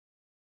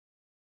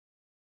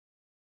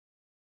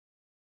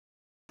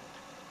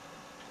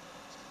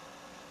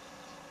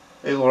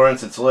Hey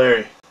Lawrence, it's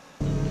Larry.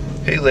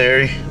 Hey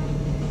Larry.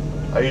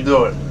 How you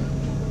doing?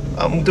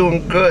 I'm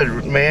doing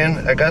good,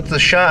 man. I got the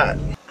shot.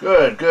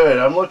 Good, good.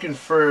 I'm looking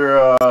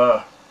for,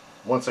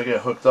 once I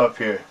get hooked up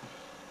here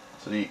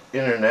to the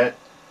internet,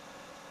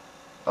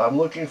 I'm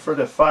looking for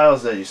the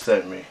files that you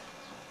sent me.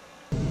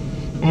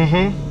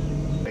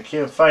 I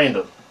can't find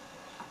them.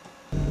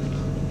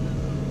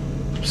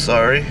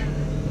 Sorry.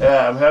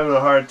 Yeah, I'm having a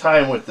hard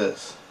time with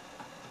this.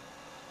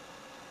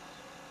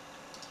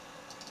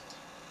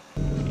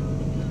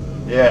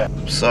 Yeah.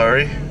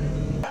 Sorry.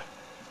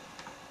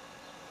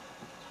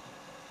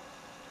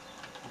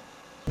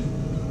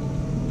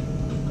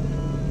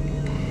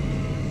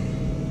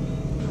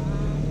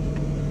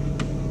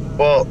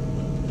 Well,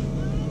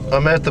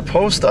 I'm at the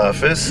post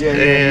office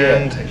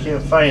and I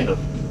can't find them.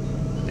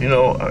 You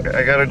know,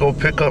 I gotta go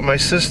pick up my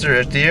sister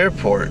at the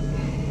airport.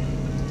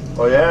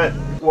 Oh yeah?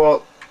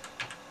 Well,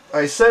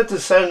 I said to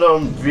send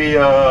them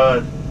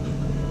via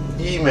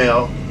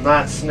email,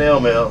 not snail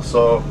mail,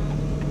 so...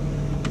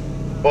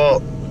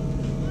 Well,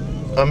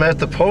 I'm at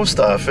the post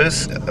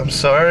office. I'm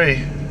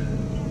sorry.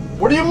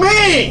 What do you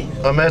mean?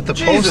 I'm at the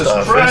Jesus post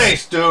office.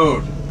 Jesus Christ,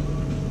 dude.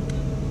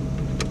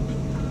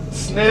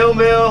 Snail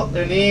mail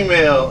and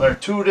email are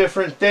two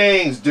different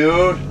things,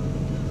 dude.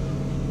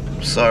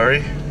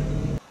 Sorry.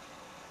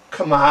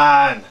 Come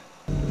on.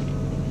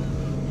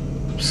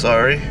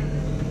 Sorry.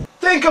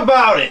 Think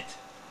about it.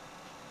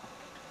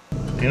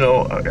 You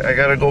know, I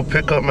gotta go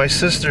pick up my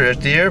sister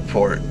at the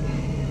airport.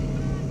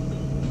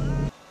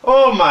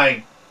 Oh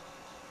my...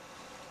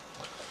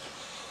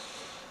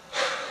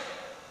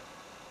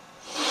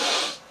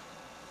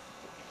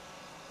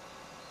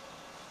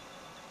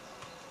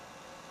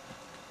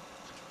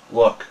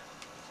 Look.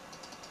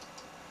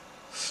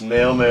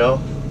 Snail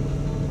mail,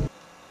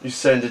 you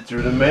send it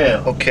through the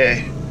mail.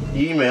 Okay.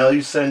 Email,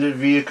 you send it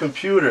via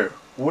computer.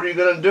 What are you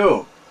gonna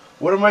do?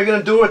 What am I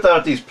gonna do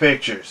without these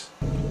pictures?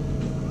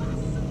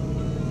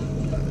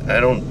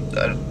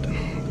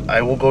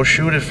 I will go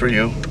shoot it for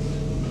you.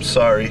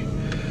 Sorry.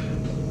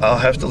 I'll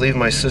have to leave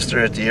my sister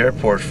at the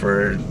airport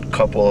for a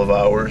couple of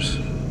hours.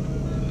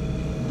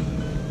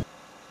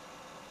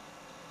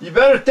 You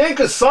better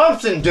think of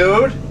something,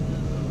 dude.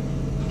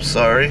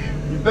 Sorry.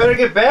 You better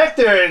get back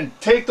there and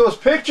take those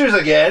pictures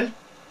again.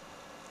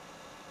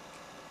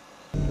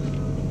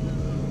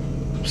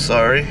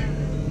 Sorry.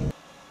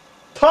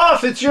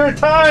 Tough, it's your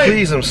time.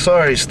 Please, I'm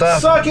sorry. Stop.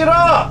 Suck it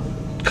up.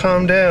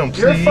 Calm down,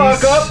 please. Your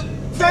fuck up.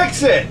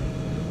 Fix it.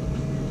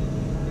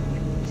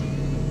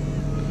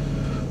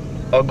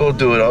 I'll go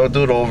do it. I'll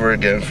do it over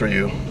again for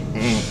you.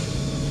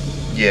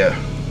 Yeah.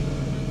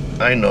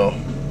 I know.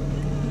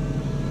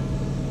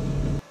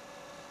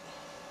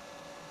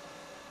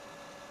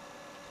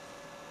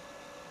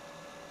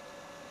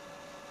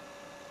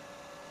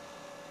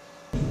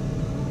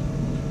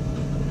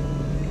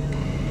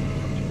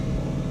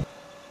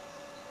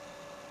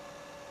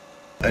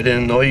 I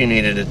didn't know you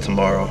needed it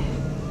tomorrow.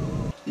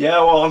 Yeah,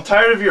 well, I'm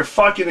tired of your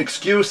fucking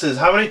excuses.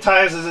 How many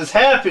times has this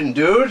happened,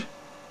 dude?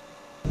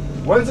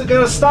 When's it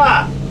gonna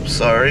stop?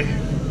 Sorry.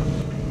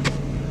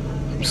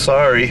 I'm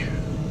sorry.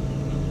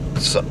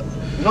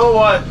 You know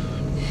what?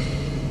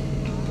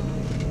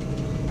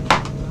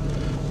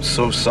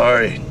 So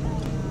sorry.